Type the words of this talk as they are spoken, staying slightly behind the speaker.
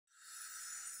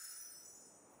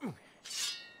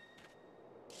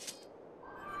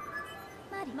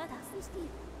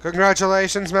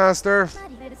Congratulations, Master.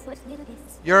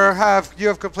 You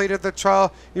have completed the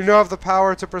trial. You now have the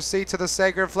power to proceed to the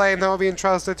sacred flame that will be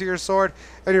entrusted to your sword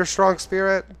and your strong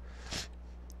spirit.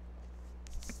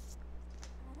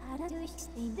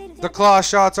 The claw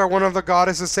shots are one of the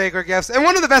goddess's sacred gifts and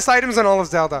one of the best items in all of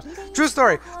Zelda. True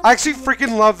story. I actually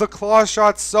freaking love the claw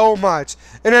shots so much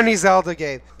in any Zelda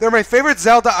game. They're my favorite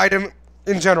Zelda item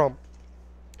in general.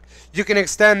 You can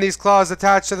extend these claws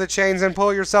attached to the chains and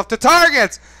pull yourself to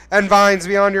targets and vines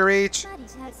beyond your reach.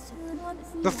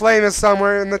 The flame is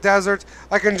somewhere in the desert.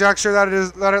 I conjecture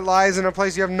that it lies in a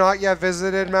place you have not yet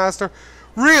visited, Master.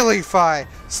 Really, Fi?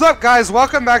 Sup, guys?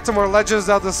 Welcome back to more Legend of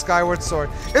Zelda Skyward Sword.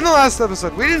 In the last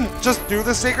episode, we didn't just do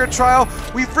the Sacred Trial,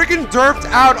 we freaking derped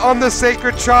out on the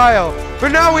Sacred Trial.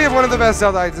 But now we have one of the best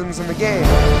Zelda items in the game.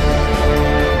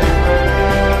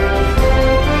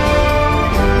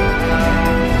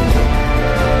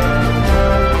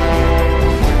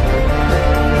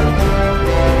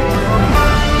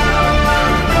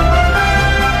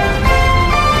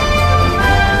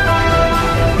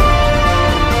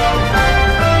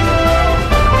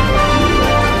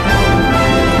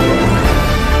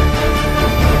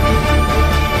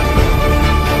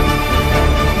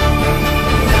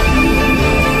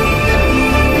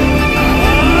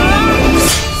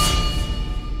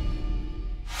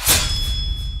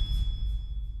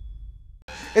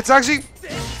 It's actually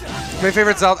my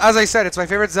favorite Zelda. As I said, it's my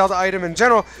favorite Zelda item in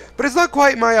general, but it's not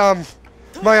quite my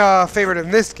favorite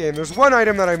in this game. There's one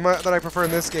item that I prefer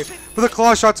in this game, but the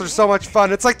claw shots are so much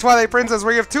fun. It's like Twilight Princess,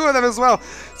 where you have two of them as well,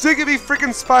 so you can be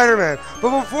freaking Spider-Man.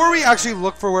 But before we actually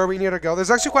look for where we need to go,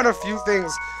 there's actually quite a few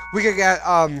things we could get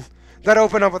that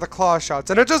open up with the claw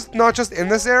shots, and it's not just in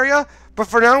this area. But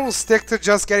for now, we'll stick to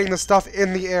just getting the stuff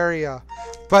in the area.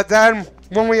 But then,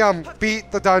 when we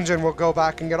beat the dungeon, we'll go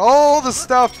back and get all the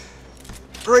stuff,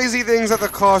 crazy things that the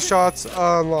claw shots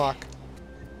unlock.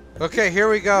 Okay, here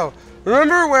we go.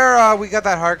 Remember where we got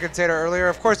that heart container earlier?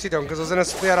 Of course you don't, because it was in a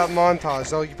sped-up montage,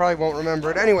 so you probably won't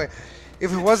remember it. Anyway,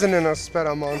 if it wasn't in a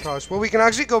sped-up montage, well, we can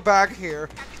actually go back here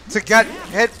to get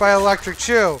hit by Electric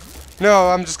Chew. No,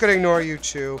 I'm just going to ignore you,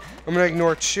 Chew. I'm going to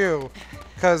ignore Chew,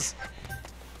 because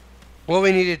what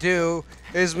we need to do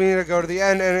is we need to go to the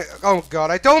end, and oh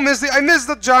god, I missed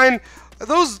the giant,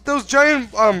 those giant,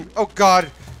 oh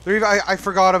god, I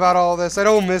forgot about all this. I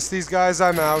don't miss these guys.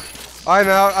 I'm out.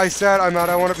 I said I'm out.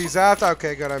 I want to be zapped.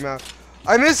 Okay, good, I'm out.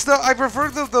 I prefer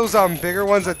those bigger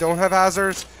ones that don't have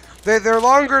hazards. They're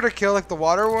longer to kill, like the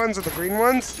water ones or the green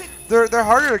ones. They're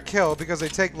harder to kill because they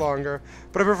take longer.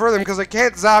 But I prefer them because they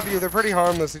can't zap you. They're pretty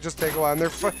harmless. They just take a while. And they're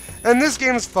fun. And this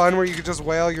game's fun where you can just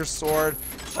wail your sword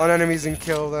on enemies and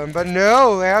kill them. But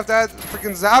no, they have to have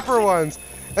freaking zapper ones.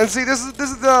 And see, this is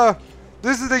the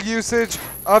usage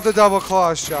of the double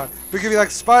claw shot. We can be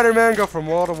like Spider-Man, go from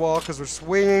wall to wall because we're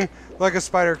swinging like a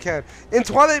spider can. In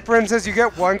Twilight Princess, you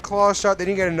get one claw shot, then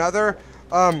you get another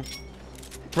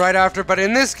right after. But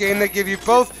in this game, they give you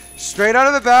both straight out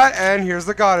of the bat. And here's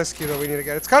the goddess key that we need to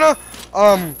get. It's kind of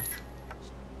I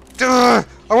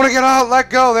want to get out,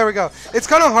 let go, there we go. It's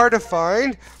kind of hard to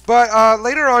find, but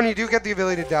later on you do get the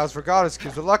ability to douse for goddess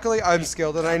cubes, but luckily I'm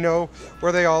skilled and I know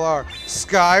where they all are.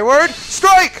 Skyward,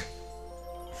 strike!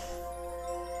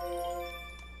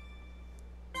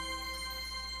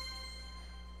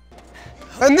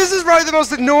 And this is probably the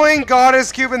most annoying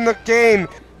goddess cube in the game.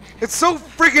 It's so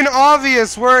freaking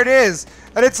obvious where it is,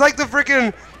 and it's like the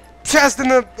freaking chest in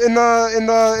the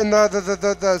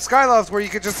Skyloft where you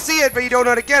could just see it but you don't know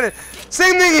how to get it.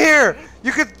 Same thing here.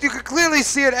 You could clearly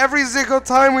see it every single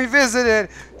time we visit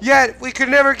it, yet we could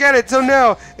never get it till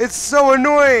now. It's so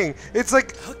annoying. It's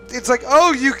like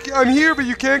oh, I'm here but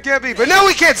you can't get me. But now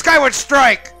we can't. Skyward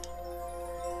strike.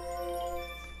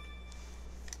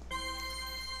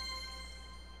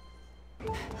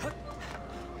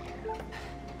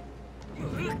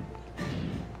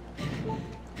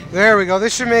 There we go.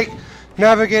 This should make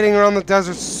navigating around the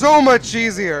desert so much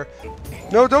easier.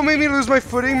 No, don't make me lose my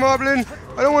footing, Moblin.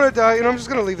 I don't want to die. You know, I'm just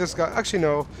gonna leave this guy. Actually,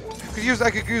 no.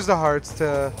 I could use the hearts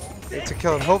to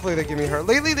kill him. Hopefully, they give me heart.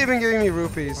 Lately, they've been giving me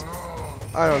rupees.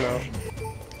 I don't know.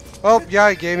 Oh, yeah,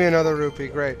 he gave me another rupee.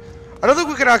 Great. I don't think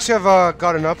we could actually have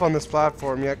gotten up on this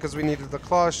platform yet because we needed the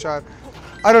claw shot.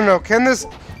 I don't know. Can this?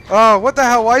 Oh, what the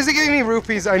hell? Why is he giving me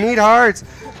rupees? I need hearts.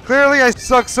 Clearly, I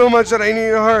suck so much that I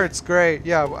need hearts. Great.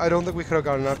 Yeah, I don't think we could have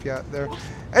gotten up yet there.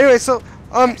 Anyway, so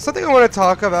something I want to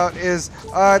talk about is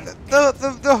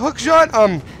the hook shot.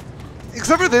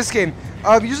 Except for this game,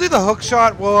 usually the hook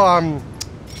shot will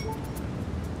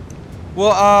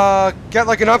get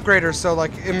like an upgrader. So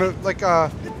like in the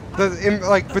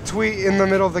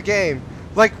middle of the game.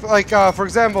 Like for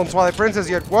example, in Twilight Princess,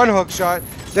 you had one hook shot,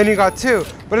 then you got 2.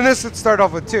 But in this, it started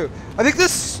off with 2. I think the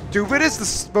stupidest,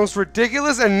 the most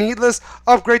ridiculous and needless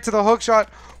upgrade to the hook shot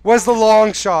was the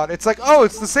long shot. It's like, oh,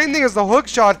 it's the same thing as the hook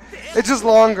shot, it's just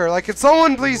longer. Like, can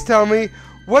someone please tell me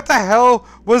what the hell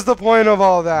was the point of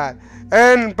all that?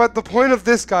 But the point of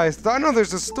this, guys, I know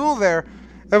there's a stool there,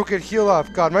 and we could heal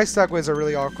up. God, my segues are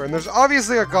really awkward. And there's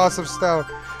obviously a gossip stone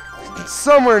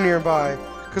somewhere nearby.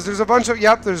 Because there's a bunch of,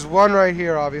 yep, there's one right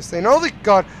here, obviously. And holy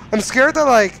God, I'm scared that,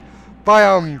 like,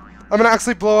 I'm going to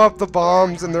actually blow up the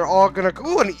bombs and they're all going to,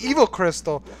 ooh, an evil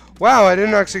crystal. Wow, I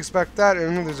didn't actually expect that.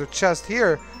 And there's a chest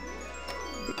here.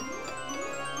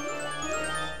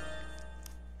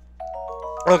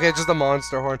 Okay, just a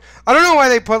monster horn. I don't know why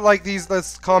they put, like, these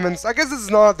comments. I guess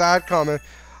it's not that common.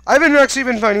 I haven't actually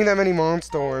been finding that many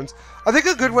monster horns. I think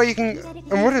a good way you can,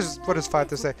 and what is 5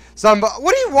 to say? Why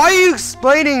are you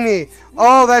explaining me?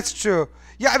 Oh, that's true.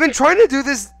 Yeah, I've been trying to do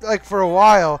this, like, for a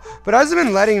while, but it hasn't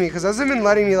been letting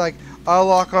me, like,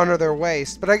 lock onto their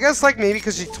waist. But I guess, like, maybe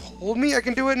because she told me I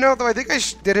can do it now, though I think I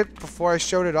did it before I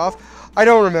showed it off. I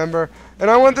don't remember.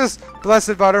 And I want this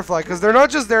blessed butterfly, because they're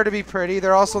not just there to be pretty,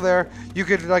 they're also there, you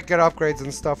could, like, get upgrades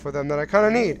and stuff with them that I kind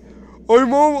of need. I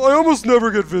almost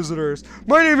never get visitors.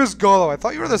 My name is Golo. I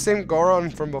thought you were the same Goron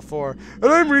from before. And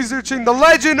I'm researching the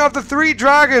legend of the 3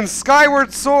 dragons,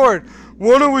 Skyward Sword,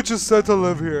 one of which is said to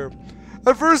live here.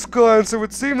 At first glance, it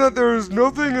would seem that there is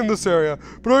nothing in this area,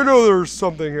 but I know there is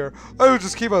something here. I would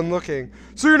just keep on looking.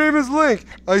 So your name is Link.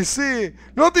 I see.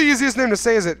 Not the easiest name to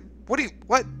say, is it?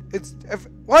 What?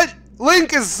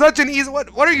 Link is such an easy,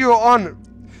 what are you on?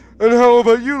 And how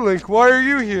about you, Link? Why are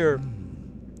you here?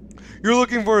 You're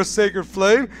looking for a sacred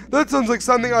flame? That sounds like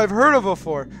something I've heard of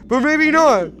before, but maybe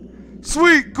not.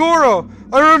 Sweet, Goro!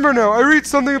 I remember now. I read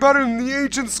something about it in the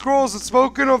ancient scrolls that's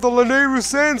spoken of the Lanayru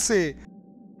Sansi.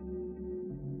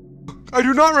 I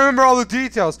do not remember all the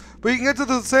details, but you can get to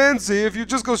the Sansi if you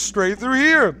just go straight through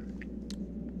here.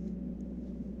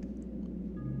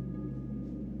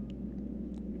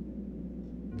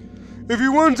 If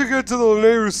you want to get to the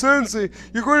Lanayru Sansi,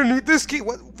 you're going to need this key.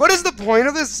 What is the point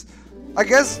of this? I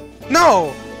guess,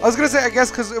 no. I was going to say, I guess,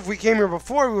 because if we came here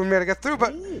before, we would be able to get through,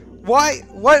 but why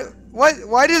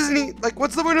doesn't he, like,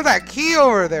 what's the point of that key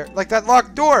over there? Like, that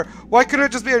locked door. Why couldn't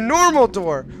it just be a normal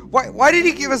door? Why did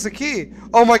he give us a key?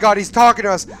 Oh my God, he's talking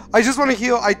to us. I just want to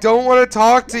heal. I don't want to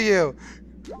talk to you.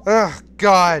 Ugh,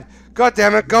 God. God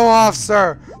damn it, go off,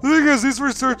 sir. The thing is, these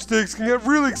research digs can get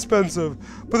really expensive,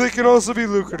 but they can also be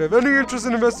lucrative. Any interest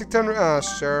in investing 10? Ah,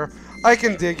 sure. I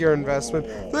can dig your investment.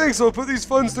 Thanks, I'll put these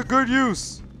funds to good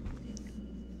use.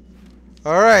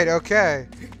 Alright, okay.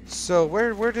 So,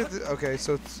 where did okay,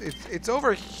 so it's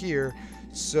over here.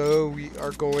 So, we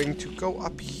are going to go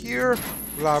up here.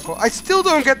 I still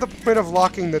don't get the point of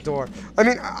locking the door. I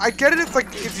mean, I get it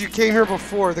if you came here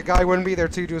before, the guy wouldn't be there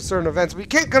to do certain events, but you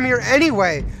can't come here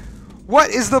anyway.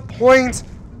 What is the point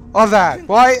of that?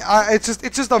 Why? It's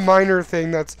just a minor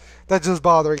thing that's just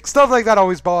bothering. Stuff like that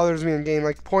always bothers me in game,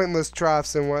 like pointless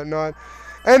traps and whatnot.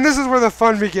 And this is where the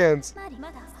fun begins.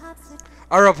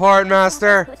 A report,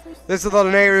 Master. This is the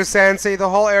Lanayru Sansi. The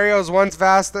whole area was once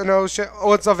vast an ocean.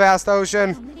 Oh, it's a vast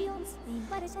ocean.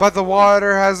 But the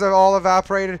water has all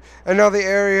evaporated, and now the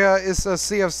area is a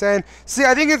sea of sand. See,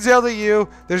 I think in Zelda U,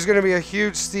 there's going to be a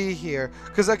huge sea here.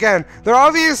 Because, again, they're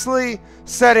obviously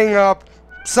setting up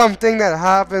something that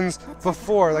happens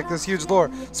before, like this huge lore.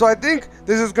 So I think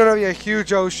this is going to be a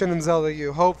huge ocean in Zelda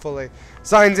U, hopefully.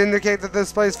 Signs indicate that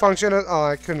this place functions. Oh,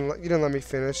 you didn't let me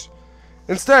finish.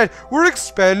 Instead, we're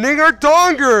expanding our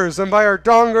dongers, and by our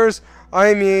dongers,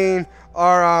 I mean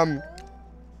our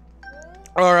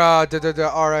what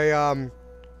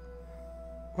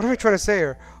am I trying to say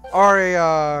here?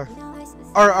 Our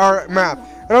map.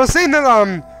 And I was saying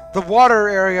that the water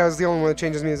area is the only one that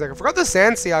changes music. I forgot the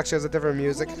Sansi actually has a different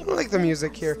music. I don't like the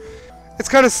music here. It's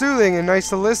kind of soothing and nice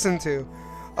to listen to.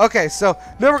 Okay, so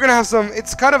now we're gonna have some.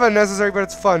 It's kind of unnecessary, but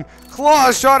it's fun.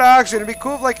 Claw shot action. It'd be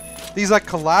cool if like these like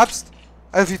collapsed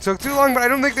if you took too long, but I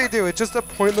don't think they do. It's just a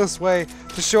pointless way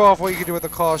to show off what you can do with a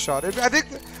claw shot. I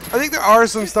think there are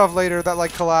some stuff later that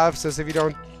like collapses if you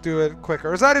don't do it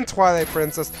quicker. Or is that in Twilight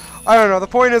Princess? I don't know. The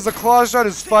point is the claw shot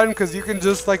is fun because you can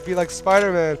just like be like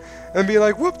Spider-Man and be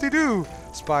like whoop-de-doo.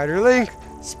 Spider-Link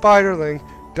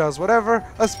does whatever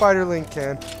a Spider-Link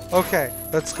can. Okay,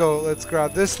 let's go. Let's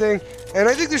grab this thing. And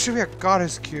I think there should be a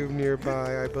goddess cube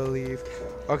nearby, I believe.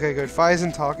 Okay, good. Fi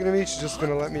isn't talking to me. She's just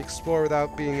going to let me explore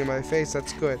without being in my face.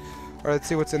 That's good. Alright, let's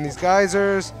see what's in these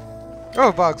geysers.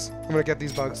 Oh, bugs. I'm going to get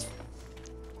these bugs.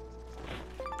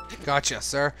 Gotcha,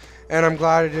 sir. And I'm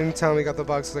glad it didn't tell me I got the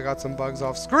bugs because I got some bugs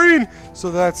off screen.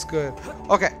 So that's good.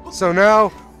 Okay, so now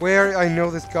where I know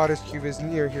this goddess cube is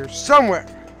near here somewhere.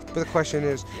 But the question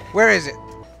is, where is it?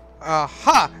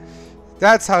 Aha!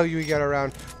 That's how you get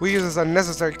around. We use this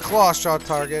unnecessary claw shot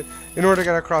target in order to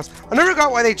get across. I never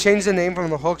got why they changed the name from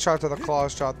the hook shot to the claw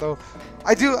shot, though.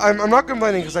 I'm not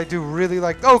complaining because I do really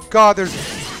like. Oh God,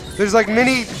 there's like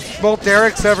mini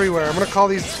Molderics everywhere. I'm gonna call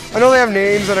these. I know they have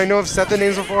names, and I know I've said the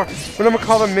names before, but I'm gonna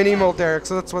call them mini Molderics.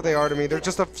 So that's what they are to me. They're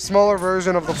just a smaller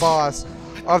version of the boss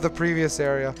of the previous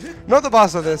area. Not the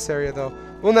boss of this area, though.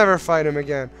 We'll never fight him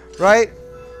again, right?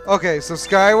 Okay, so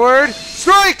Skyward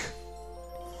strike.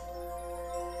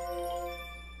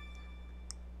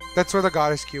 That's where the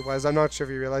goddess cube was. I'm not sure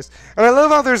if you realized. And I love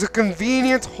how there's a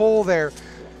convenient hole there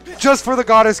just for the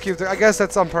goddess cube. I guess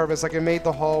that's on purpose. Like it made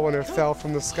the hole when it fell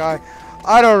from the sky.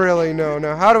 I don't really know.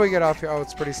 Now, how do we get up here? Oh,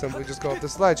 it's pretty simple. We just go up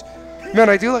this ledge. Man,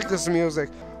 I do like this music.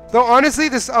 Though, honestly,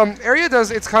 this area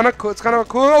does... It's kind of cool. It's kind of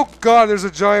cool. Oh, God, there's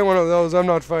a giant one of those. I'm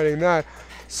not fighting that.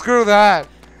 Screw that.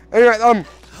 Anyway,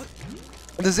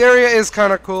 this area is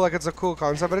kind of cool, like it's a cool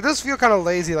concept, but it does feel kind of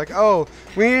lazy, like, oh,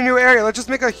 we need a new area, let's just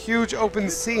make a huge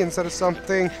open sea instead of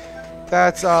something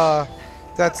that's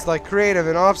like creative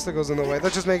and obstacles in the way.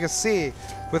 Let's just make a sea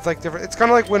with like different, it's kind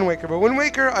of like Wind Waker, but Wind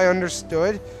Waker I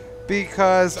understood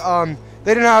because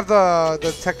they didn't have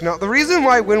the techno. The reason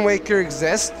why Wind Waker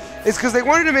exists is because they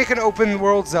wanted to make an open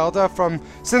world Zelda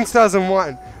since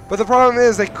 2001, but the problem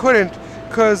is they couldn't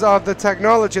because of the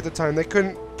technology at the time. They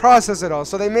couldn't process it all,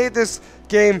 so they made this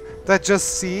game that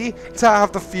just see to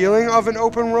have the feeling of an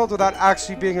open world without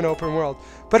actually being an open world.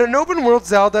 But an open world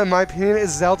Zelda, in my opinion,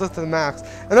 is Zelda to the max,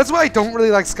 and that's why I don't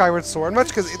really like Skyward Sword much,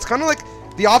 because it's kind of like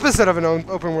the opposite of an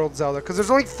open world Zelda, because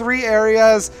there's only 3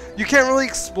 areas, you can't really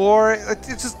explore.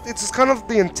 It's just kind of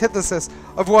the antithesis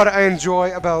of what I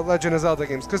enjoy about Legend of Zelda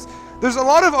games, because there's a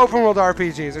lot of open world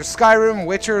RPGs. There's Skyrim,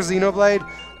 Witcher, Xenoblade,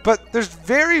 but there's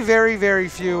very, very, very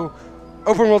few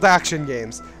open world action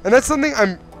games, and that's something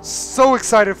I'm so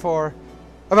excited for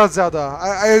about Zelda.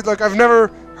 I've never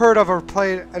heard of or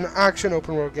played an action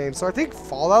open world game, so I think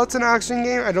Fallout's an action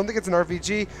game. I don't think it's an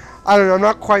RPG. I don't know, I'm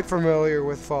not quite familiar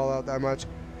with Fallout that much.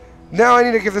 Now I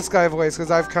need to give this guy a voice because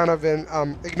I've kind of been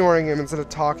ignoring him instead of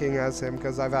talking as him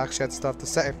because I've actually had stuff to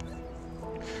say. ...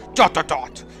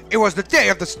 It was the day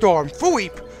of the storm.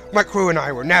 Fweep! My crew and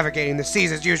I were navigating the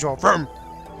seas as usual. Vroom!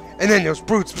 And then those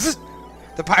brutes. Bzz!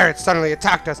 The pirates suddenly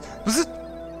attacked us.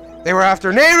 Bzz! They were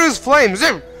after Nehru's flames.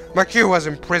 Zim! My crew was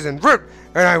imprisoned. Vroom!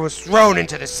 And I was thrown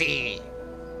into the sea.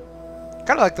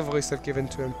 Kind of like the voice I've given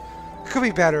to him. Could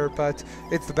be better, but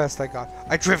it's the best I got.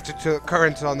 I drifted to the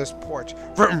current on this port.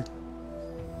 Vroom!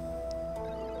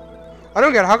 I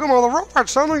don't get it. How come all the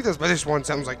robots sound like this? But this one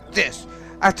sounds like this.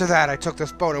 After that, I took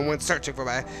this boat and went searching for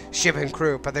my ship and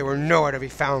crew, but they were nowhere to be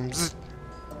found. Bzz.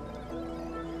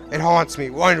 It haunts me,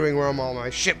 wondering where all my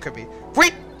ship could be.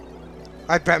 Wait!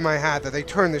 I bet my hat that they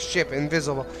turned the ship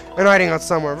invisible and hiding out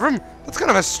somewhere. Vroom! That's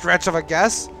kind of a stretch of a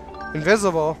guess.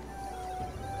 Invisible.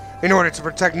 In order to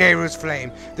protect Nehru's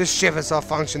flame, this ship has a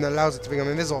function that allows it to become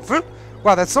invisible. Vroom!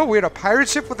 Wow, that's so weird. A pirate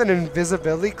ship with an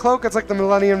invisibility cloak? It's like the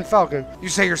Millennium Falcon. You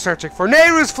say you're searching for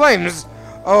Nehru's flames.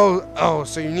 Oh,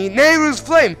 so you need Nehru's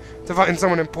flame to find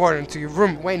someone important to your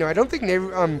room. Wait, no, I don't think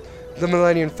the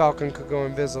Millennium Falcon could go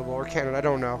invisible, or can it? I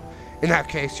don't know. In that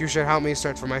case, you should help me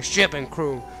search for my ship and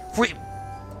crew. Fweep!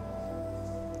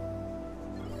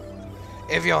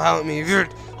 If you'll help me,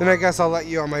 then I guess I'll let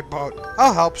you on my boat.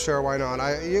 I'll help, sure, why not?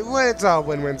 It's a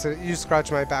win-win. So you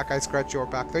scratch my back, I scratch your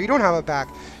back. Though you don't have a back.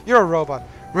 You're a robot.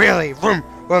 Really? Vroom!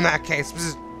 Well, in that case,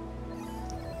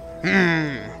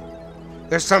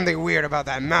 there's something weird about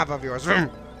that map of yours. Vroom!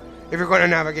 If you're going to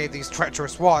navigate these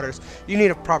treacherous waters, you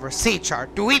need a proper sea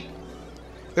chart. Dweep!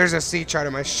 There's a sea chart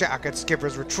in my shack at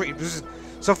Skipper's Retreat.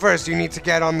 So first, you need to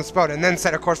get on this boat and then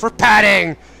set a course for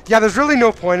padding! Yeah, there's really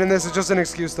no point in this. It's just an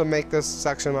excuse to make this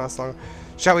section last long.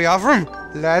 Shall we off? Vroom!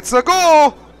 Let's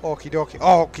go! Okie dokie.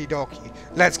 Okie dokie.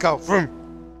 Let's go. Vroom!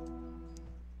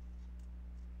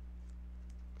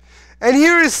 And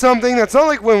here is something that's not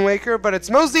like Wind Waker, but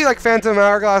it's mostly like Phantom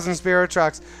Hourglass and Spirit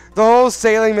Tracks. The whole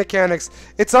sailing mechanics.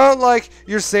 It's not like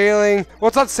you're sailing... Well,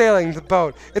 it's not sailing, the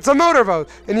boat. It's a motorboat,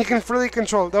 and you can freely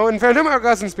control it. Though in Phantom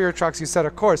Hourglass and Spirit Tracks, you set a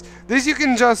course. This you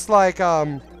can just like...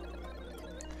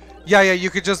 Yeah, you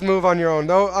could just move on your own.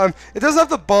 Though it does have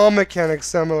the bomb mechanics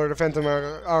similar to Phantom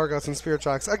Hourglass and Spirit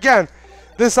Tracks. Again,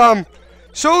 this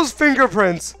shows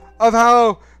fingerprints of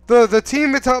how... The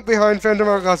team behind Phantom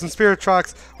Hourglass and Spirit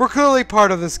Tracks were clearly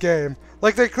part of this game.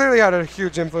 Like, they clearly had a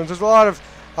huge influence. There's a lot of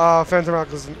Phantom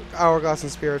Hourglass and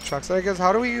Spirit Tracks. And I guess,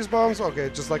 how do we use bombs? Okay,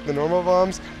 just like the normal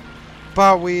bombs.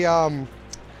 But we aim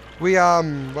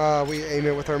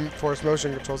it with our force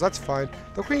motion controls. That's fine.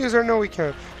 The Queen user, no, we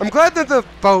can't. I'm glad that the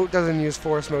boat doesn't use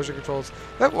force motion controls.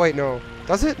 Wait, no.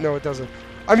 Does it? No, it doesn't.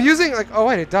 I'm using like, oh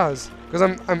wait, it does.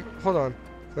 Because hold on.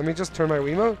 Let me just turn my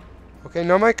Wiimote. Okay,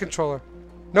 no, my controller.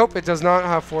 Nope, it does not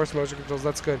have force motion controls.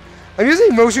 That's good. I'm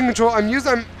using motion control. I'm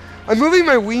moving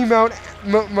my Wiimote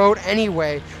mode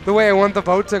anyway, the way I want the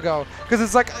boat to go. Because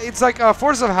it's like a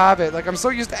force of habit. Like I'm so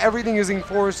used to everything using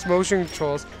force motion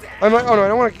controls. I'm like, oh no,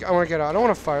 I want to get out. I don't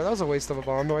want to fire. That was a waste of a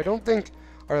bomb. No, I don't think.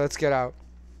 All right, let's get out.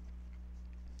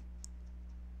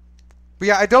 But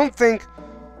yeah, I don't think.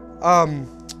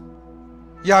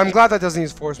 Yeah, I'm glad that doesn't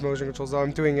use force motion controls, though.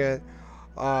 I'm doing it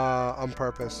on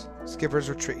purpose. Skipper's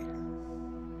retreat.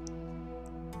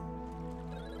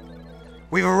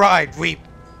 We've arrived,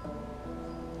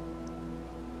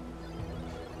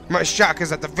 My shack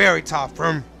is at the very top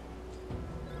room.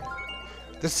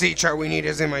 The sea chart we need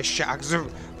is in my shack.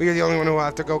 We're the only one who will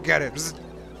have to go get it.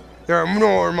 There are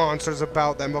more monsters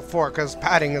about than before, because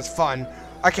padding is fun.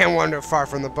 I can't wander far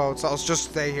from the boat, so I'll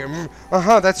just stay here.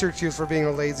 That's your excuse for being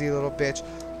a lazy little bitch.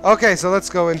 Okay, so let's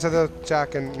go into the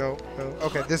shack and no.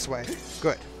 Okay, this way.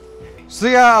 Good. So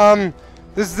yeah,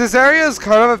 this area is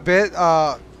kind of a bit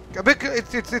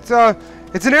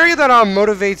it's an area that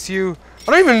motivates you.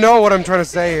 I don't even know what I'm trying to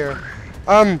say here.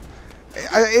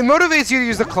 It motivates you to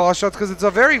use the claw shots because it's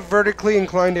a very vertically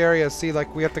inclined area. See,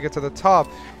 like we have to get to the top,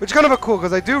 which is kind of cool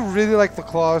because I do really like the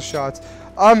claw shots.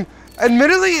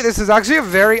 Admittedly, this is actually a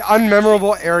very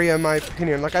unmemorable area in my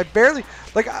opinion. Like I barely,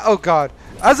 like, oh god.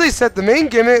 As I said, the main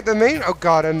gimmick, oh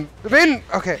god, and the main,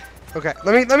 okay.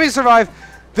 Let me survive,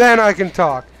 then I can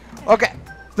talk. Okay,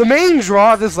 the main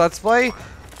draw of this Let's Play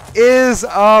is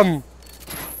what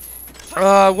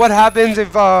happens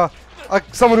if like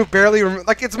someone who barely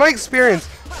like it's my experience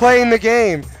playing the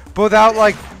game without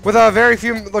with a very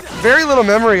little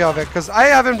memory of it, because I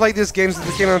haven't played this game since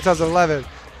it came out in 2011,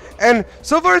 and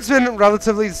so far it's been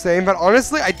relatively the same. But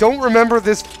honestly, I don't remember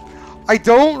this. I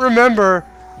don't remember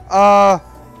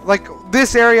like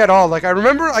this area at all. I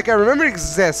remember it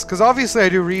exists because obviously I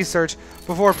do research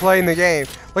before playing the game.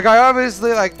 Like I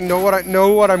obviously know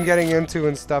what I'm getting into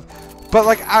and stuff. But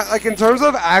like in terms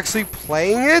of actually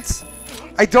playing it,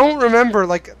 I don't remember.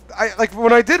 Like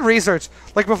when I did research,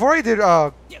 like before I did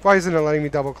why isn't it letting me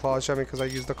double claw shot me? Because I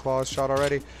used the claw shot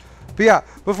already. But yeah,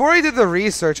 before I did the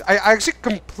research, I actually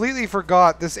completely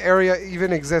forgot this area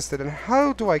even existed. And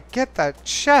how do I get that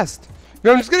chest?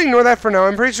 No, I'm just gonna ignore that for now.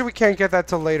 I'm pretty sure we can't get that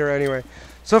till later anyway.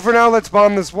 So for now, let's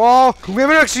bomb this wall. We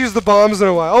haven't actually used the bombs in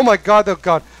a while. Oh my god, oh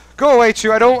god. Go away,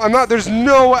 Chew.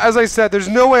 As I said, there's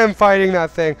no way I'm fighting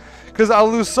that thing. Because I'll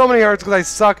lose so many hearts because I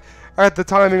suck at the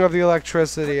timing of the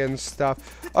electricity and stuff.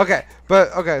 Okay,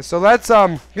 so let's,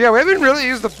 yeah, we haven't really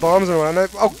used the bombs in a while.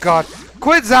 Oh god.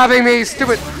 Quit zapping me,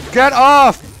 stupid. Get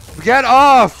off. Get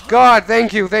off. God,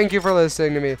 thank you for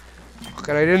listening to me.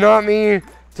 Okay, I did not mean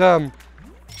to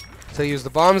use the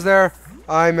bombs there.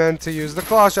 I meant to use the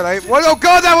claw shot. Oh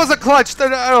god, that was a clutch.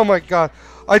 Oh my god.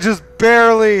 I just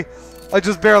barely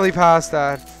passed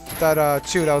that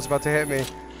chew that was about to hit me.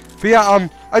 But yeah,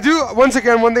 I do, once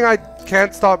again, one thing I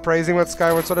can't stop praising with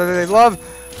Skyward Sword, I love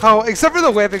how, except for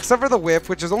the whip,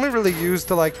 which is only really used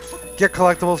to get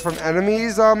collectibles from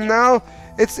enemies now,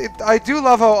 I do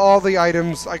love how all the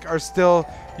items are still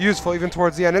useful even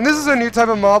towards the end. And this is a new type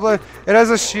of moblin. It has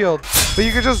a shield, but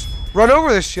you can just run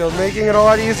over the shield, making it a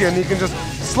lot easier, and you can just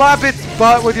slap its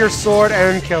butt with your sword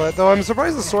and kill it. Though I'm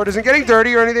surprised the sword isn't getting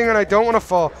dirty or anything, and I don't want to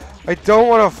fall.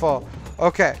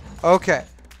 Okay.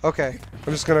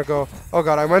 I'm just gonna go. Oh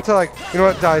god, I went to you know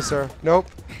what? Die, sir. Nope.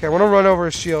 Okay, I want to run over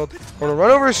his shield. Run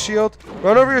over your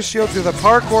shield, do the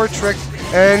parkour trick,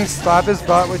 and slap his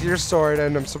butt with your sword.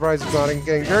 And I'm surprised it's not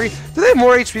getting dirty. Do they have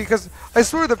more HP? Because I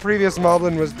swear the previous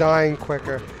moblin was dying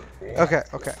quicker. Okay.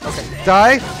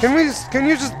 Die? Can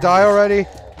you just die already?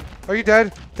 Are you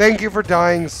dead? Thank you for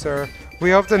dying, sir. We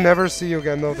hope to never see you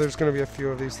again, though there's gonna be a few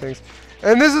of these things.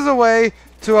 And this is a way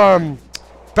to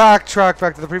backtrack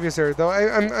back to the previous area, though.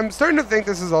 I'm starting to think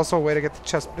this is also a way to get the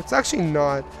chest, but it's actually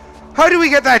not. How do we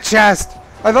get that chest?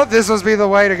 I thought this was the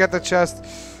way to get the chest.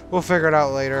 We'll figure it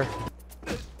out later.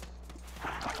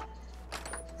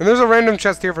 And there's a random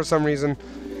chest here for some reason.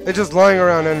 It's just lying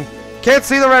around, and can't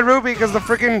see the red ruby because the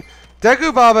freaking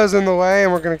Deku Baba is in the way,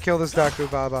 and we're gonna kill this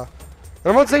Deku Baba.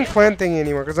 And I'm not saying plant thingy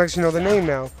anymore because I actually know the name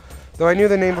now. Though I knew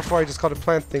the name before, I just called it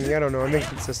plant thingy. I don't know. I'm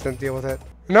inconsistent. Deal with it.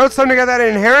 Now it's time to get that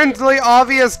inherently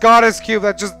obvious goddess cube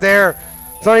that's just there.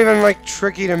 It's not even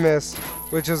tricky to miss,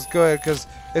 which is good because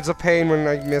it's a pain when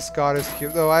I miss goddess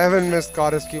cube. Though I haven't missed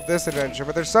goddess cube this adventure,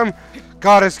 but there's some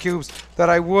goddess cubes that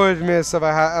I would miss if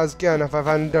I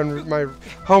hadn't done my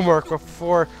homework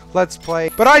before Let's Play.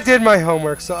 But I did my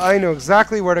homework, so I know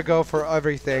exactly where to go for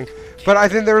everything. But I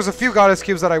think there was a few goddess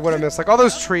cubes that I would have missed. Like all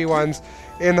those tree ones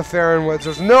in the Faron Woods.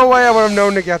 There's no way I would have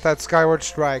known to get that Skyward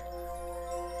Strike.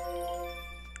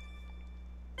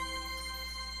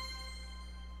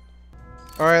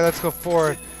 Alright, let's go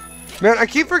forward. Man, I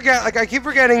keep forgetting I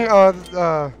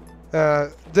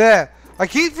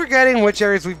keep forgetting which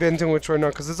areas we've been to and which one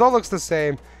not, because this all looks the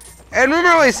same. And remember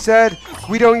how I said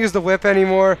we don't use the whip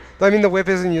anymore? I mean, the whip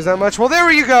isn't used that much. Well,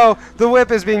 there you go. The whip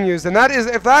is being used. And that is,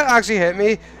 if that actually hit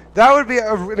me, that would be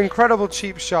an incredible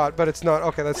cheap shot, but it's not.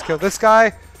 Okay, let's kill this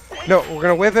guy. No, we're going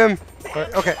to whip him.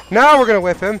 Right, okay, now we're going to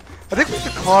whip him. I think we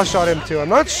have to claw shot him too. I'm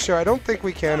not sure. I don't think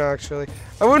we can, actually.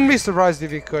 I wouldn't be surprised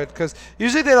if you could, because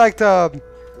usually they like to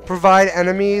provide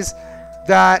enemies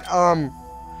that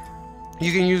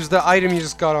you can use the item you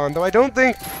just got on. Though I don't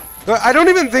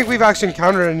even think we've actually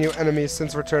encountered any new enemies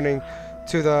since returning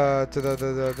to the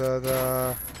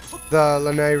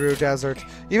Lanayru Desert.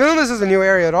 Even though this is a new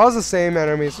area, it all has the same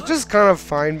enemies, which is kind of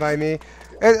fine by me.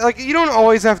 And, like, you don't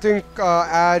always have to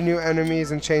add new enemies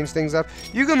and change things up.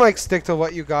 You can, like, stick to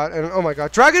what you got. And oh my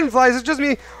god, dragonflies! It's just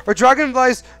me. Or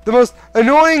dragonflies, the most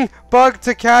annoying bug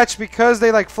to catch because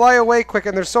they like fly away quick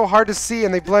and they're so hard to see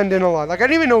and they blend in a lot. Like I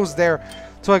didn't even know it was there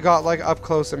till I got like up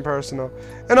close and personal.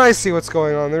 And I see what's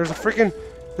going on. There's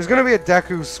gonna be a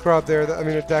Deku scrub there.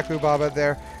 A Deku Baba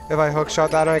there. If I hook shot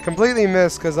that, and I completely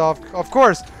miss because of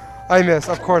course I miss.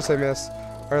 Of course I miss.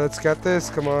 All right, let's get this.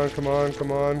 Come on, come on, come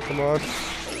on, come on.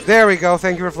 There we go.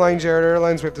 Thank you for flying, Jared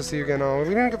Airlines. We have to see you again. Oh, we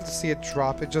didn't get to see it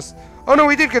drop. It just. Oh no,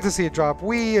 we did get to see it drop.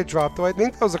 It dropped though. I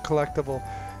think that was a collectible,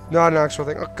 not an actual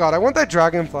thing. Oh god, I want that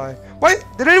dragonfly. What?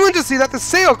 Did anyone just see that? The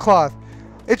sailcloth.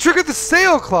 It triggered the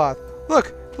sailcloth.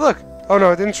 Look, look. Oh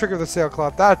no, it didn't trigger the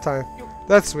sailcloth that time.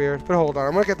 That's weird. But hold on,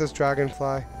 I'm gonna get this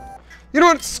dragonfly. You know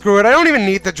what? Screw it. I don't even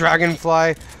need the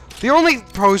dragonfly. The only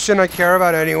potion I care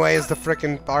about anyway is the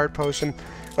frickin' Bard potion.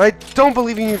 I don't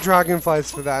believe in you dragonflies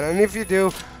for that. And if you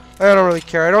do, I don't really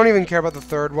care. I don't even care about the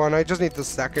third one. I just need the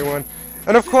second one.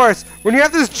 And of course, when you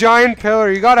have this giant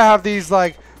pillar, you gotta have these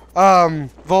like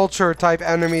vulture type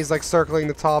enemies like circling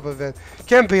the top of it.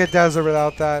 Can't be a desert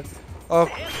without that. Oh,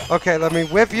 okay, let me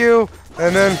whip you,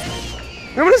 and then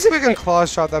I'm gonna see if we can claw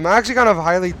shot them. I actually kind of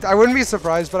I wouldn't be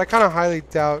surprised, but I kind of highly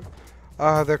doubt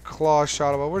they're claw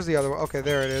shotable. Where's the other one? Okay,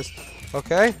 there it is.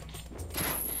 Okay.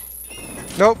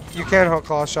 Nope, you can't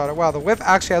claw shot it. Wow, the whip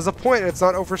actually has a point. It's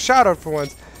not overshadowed for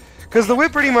once. Because the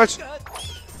whip pretty much...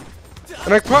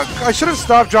 And I should have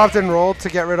stopped, dropped, and rolled to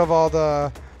get rid of all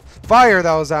the fire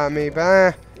that was at me.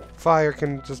 But fire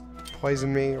can just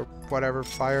poison me or whatever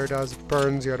fire does. It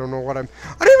burns you. I don't even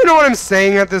know what I'm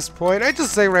saying at this point. I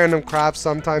just say random crap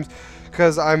sometimes.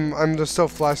 Because I'm just so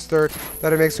flustered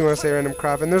that it makes me want to say random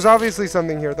crap. And there's obviously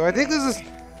something here, though. I think this is...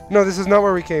 No, this is not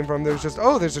where we came from. There's just...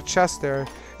 Oh, there's a chest there.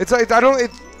 It's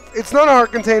not a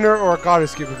heart container or a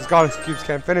goddess cube, because goddess cubes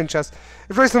can't fit in chests.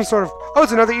 It's really some sort of... Oh,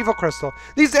 it's another evil crystal.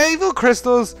 These evil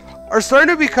crystals are starting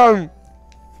to become...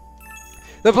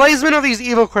 The placement of these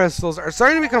evil crystals are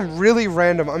starting to become really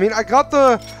random. I mean, I got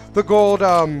the gold...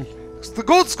 The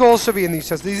gold skulls should be in these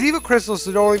chests. These evil crystals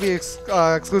should only be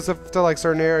exclusive to, like,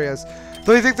 certain areas.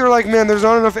 So you think they're like, man, there's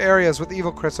not enough areas with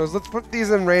evil crystals. Let's put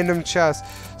these in random chests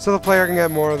so the player can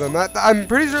get more of them. I'm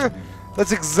pretty sure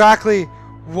that's exactly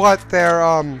what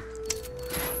the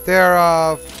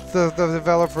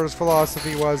developer's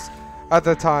philosophy was at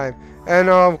the time. And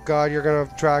oh god, you're gonna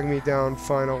drag me down.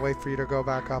 Fine, I'll wait for you to go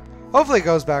back up. Hopefully it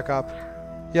goes back up.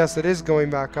 Yes, it is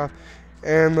going back up.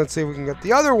 And let's see if we can get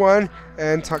the other one.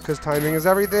 And because timing is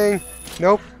everything.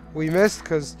 Nope, we missed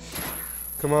because...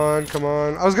 Come on, come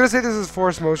on. I was gonna say this is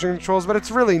force motion controls, but it's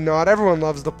really not. Everyone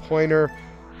loves the pointer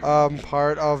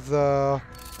part of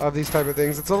these type of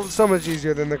things. It's so much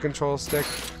easier than the control stick.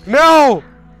 No!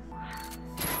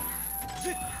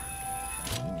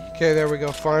 Okay, there we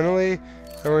go. Finally,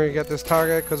 and we're gonna get this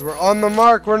target because we're on the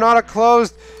mark. We're not a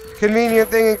closed, convenient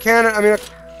thing in Canada. I mean,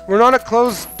 we're not a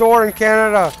closed door in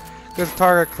Canada because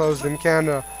target closed in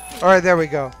Canada. All right, there we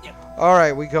go.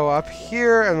 Alright, we go up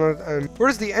here, and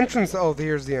where's the entrance? Oh,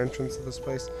 here's the entrance of this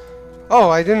place. Oh,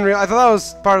 I didn't realize. I thought that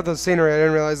was part of the scenery. I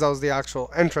didn't realize that was the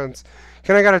actual entrance.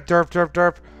 Can I get a derp, derp,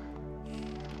 derp?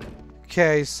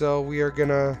 Okay, so we are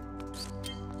gonna...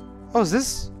 Oh, is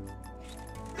this...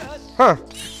 Huh.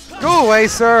 Go away,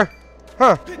 sir!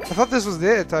 Huh. I thought this was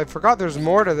it. I forgot there's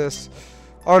more to this.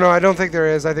 Oh, no, I don't think there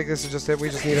is. I think this is just it. We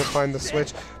just need to find the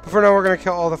switch. But for now, we're gonna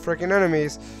kill all the freaking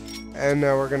enemies. And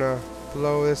now we're gonna...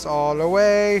 blow this all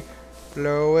away.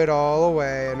 Blow it all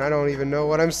away. And I don't even know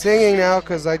what I'm singing now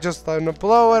because I just let them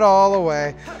blow it all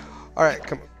away. Alright,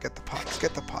 come on. Get the pots.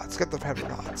 Get the pots. Get the pepper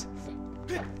pots.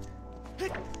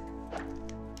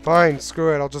 Fine.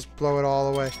 Screw it. I'll just blow it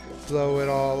all away. Blow it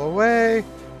all away.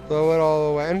 Blow it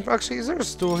all away. And actually, is there a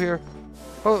stool here?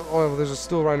 Oh, there's a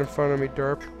stool right in front of me,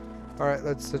 derp. Alright,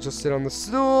 let's just sit on the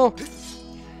stool.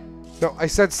 No, I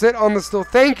said sit on the stool.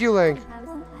 Thank you, Link.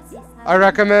 I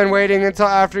recommend waiting until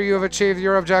after you have achieved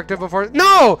your objective before...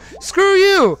 No! Screw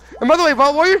you! And by the way,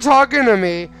 while you're talking to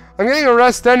me, I'm getting a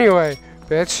rest anyway,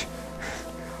 bitch.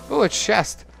 Oh, a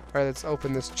chest. Alright, let's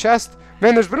open this chest.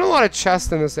 Man, there's been a lot of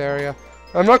chests in this area.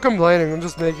 I'm not complaining, I'm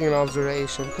just making an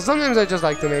observation. Because sometimes I just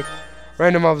like to make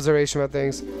random observation about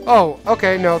things. Oh,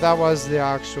 okay, no, that was the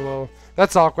actual...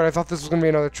 That's awkward. I thought this was going to be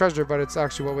another treasure, but it's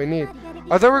actually what we need.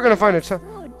 I thought we were going to find a...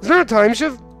 Is there a time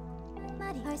shift?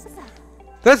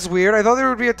 That's weird. I thought there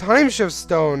would be a time shift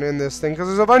stone in this thing, because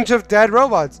there's a bunch of dead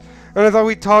robots. And I thought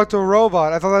we'd talk to a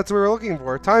robot. I thought that's what we were looking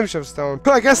for, a time shift stone.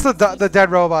 I guess the dead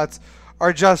robots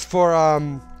are just for,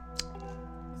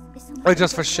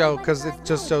 just for show, because it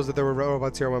just shows that there were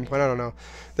robots here at one point. I don't know.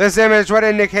 This image would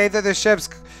indicate that the ship's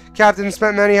captain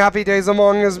spent many happy days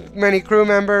among his many crew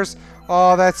members.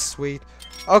 Oh, that's sweet.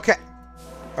 Okay.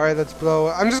 Alright, let's blow.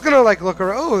 I'm just gonna, like, look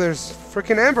around. Oh, there's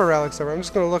freaking amber relics over. I'm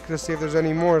just gonna look to see if there's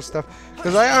any more stuff.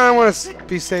 Because I want to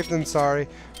be safe than sorry.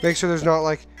 Make sure there's not,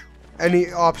 like,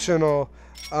 any optional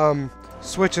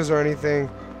switches or anything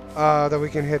that we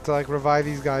can hit to, like, revive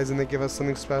these guys and they give us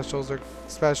something special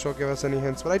or give us any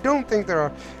hints. But I don't think there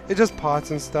are. It's just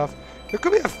pots and stuff. There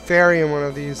could be a fairy in one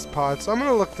of these pots. So I'm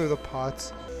gonna look through the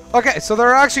pots. Okay, so there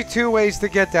are actually two ways to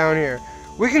get down here.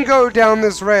 We can go down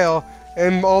this rail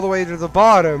and all the way to the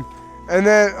bottom, and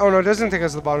then, oh no, it doesn't take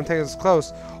us to the bottom, it takes us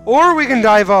close. Or we can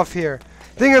dive off here.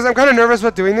 Thing is, I'm kind of nervous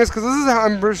about doing this, because this is how,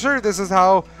 I'm sure this is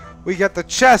how we get the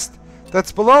chest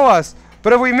that's below us.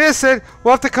 But if we miss it,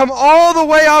 we'll have to come all the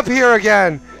way up here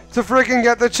again to freaking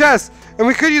get the chest. And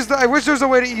we could use the, I wish there was a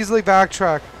way to easily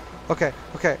backtrack. Okay,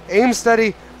 okay, aim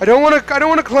steady. I don't want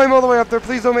to climb all the way up there.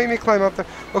 Please don't make me climb up there.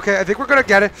 Okay, I think we're gonna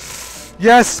get it.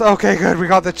 Yes, okay, good, we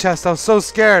got the chest. I was so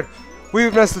scared. We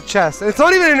missed the chest. It's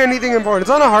not even in anything important. It's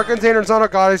on a heart container. It's on a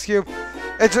goddess cube.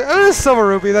 It's a silver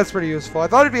rupee. That's pretty useful. I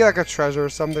thought it'd be like a treasure or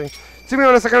something. To be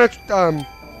honest, I kind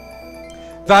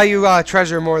of value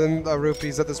treasure more than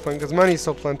rupees at this point because money's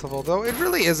so plentiful. Though it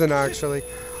really isn't actually.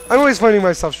 I'm always finding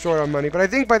myself short on money, but I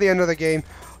think by the end of the game,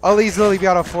 I'll easily be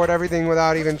able to afford everything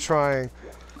without even trying.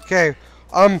 Okay.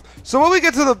 So when we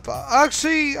get to the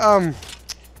actually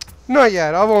not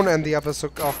yet. I won't end the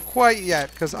episode off quite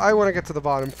yet because I want to get to the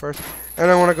bottom first. And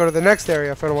I want to go to the next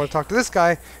area if I don't want to talk to this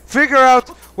guy. Figure out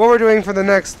what we're doing for the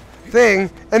next thing.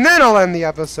 And then I'll end the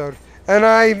episode. And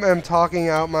I am talking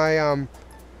out my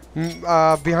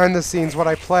behind the scenes, what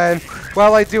I plan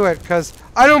while I do it. Because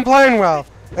I don't plan well.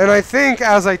 And I think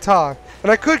as I talk.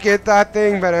 And I could get that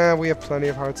thing, but we have plenty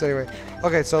of hearts anyway.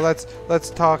 Okay, so let's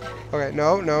talk. Okay,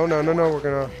 no.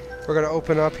 We're gonna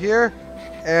open up here.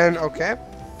 And okay.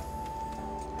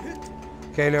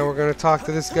 Okay, now we're gonna talk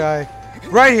to this guy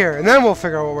right here, and then we'll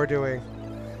figure out what we're doing.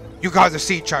 You got the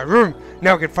sea chart room.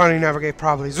 Now we can finally navigate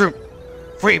properly. Zoom.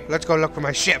 Free. Let's go look for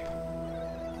my ship.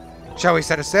 Shall we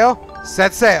set a sail?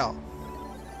 Set sail.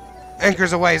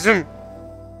 Anchors away. Zoom.